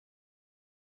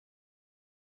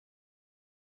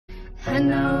I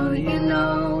know, you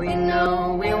know, we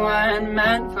know we weren't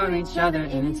meant for each other,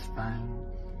 and it's fine.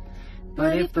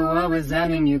 But if the world was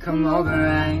ending, you come over,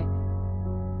 right?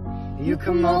 You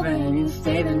come over and you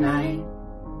stay the night.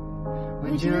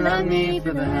 Would you love me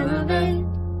for the hell of it?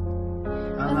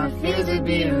 All our fears would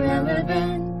be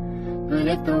irrelevant. But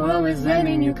if the world was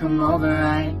ending, you come over,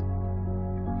 right?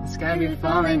 The sky be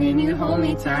falling and you hold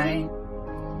me tight,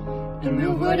 and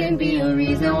there wouldn't be a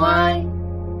reason why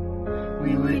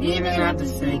we would even have to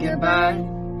say goodbye.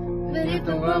 But if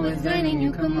the world was ending,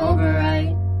 you come over,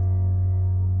 right?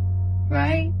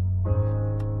 Right?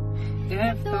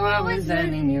 If the world was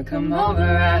ending, you come over,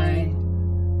 right?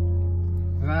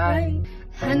 Right?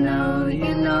 I know,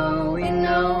 you know, we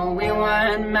know we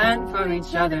weren't meant for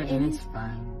each other, and it's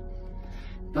fine.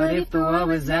 But if the world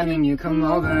was ending, you come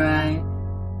over, right?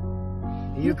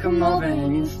 You come over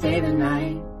and you stay the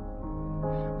night.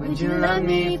 Would you love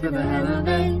me for the hell of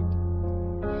it?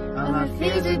 All our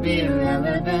fears would be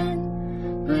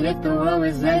irrelevant. But if the world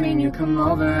was ending, you come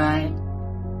over, right?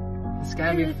 The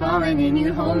sky be falling and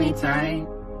you hold me tight,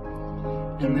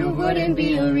 and there wouldn't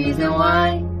be a reason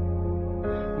why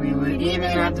we would even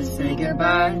have to say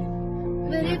goodbye.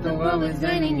 But if the world was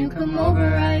ending, you come over,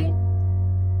 right?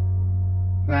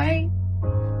 Right?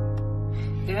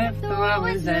 If the world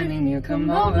was ending, you come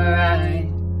over, right?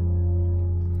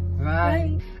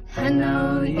 Right? I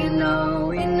know, you know,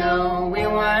 we know we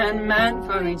weren't meant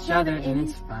for each other, and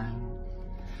it's fine.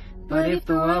 But if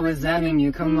the world was ending,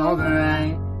 you come over,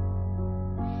 right?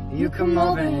 You come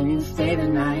over and you stay the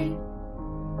night.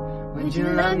 Would you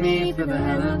love me for the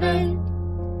hell of it?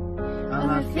 All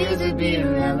our fears would be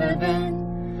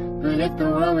irrelevant. But if the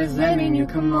world was ending, you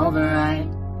come over, right?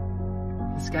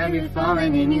 The sky be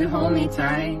falling and you hold me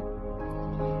tight,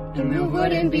 and there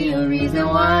wouldn't be a reason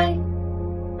why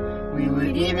we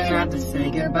would even have to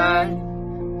say goodbye.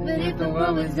 But if the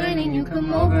world was ending, you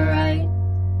come over, right?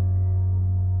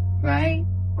 Right?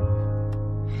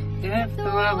 If the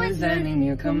world was ending,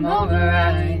 you come over,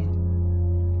 right?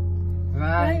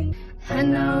 Right? I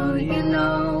know, you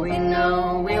know, we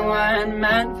know we weren't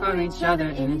meant for each other,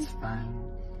 and it's fine.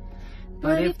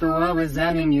 But if the world was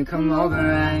ending, you come over,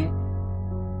 right?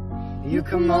 You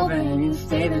come over and you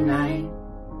stay the night.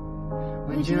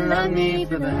 Would you love me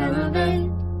for the hell of it?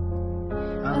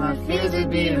 All our fears would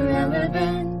be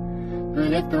irrelevant.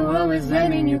 But if the world was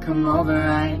ending, you come over,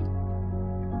 right?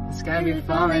 The sky be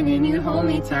falling and you hold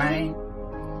me tight,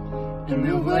 and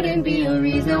there wouldn't be a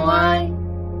reason why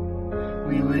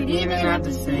we would even have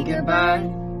to say goodbye.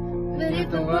 But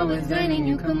if the world was ending,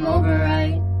 you come over,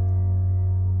 right?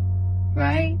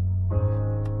 Right?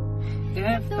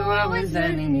 If the world was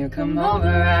ending, you come over,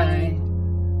 right?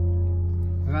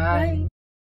 Right?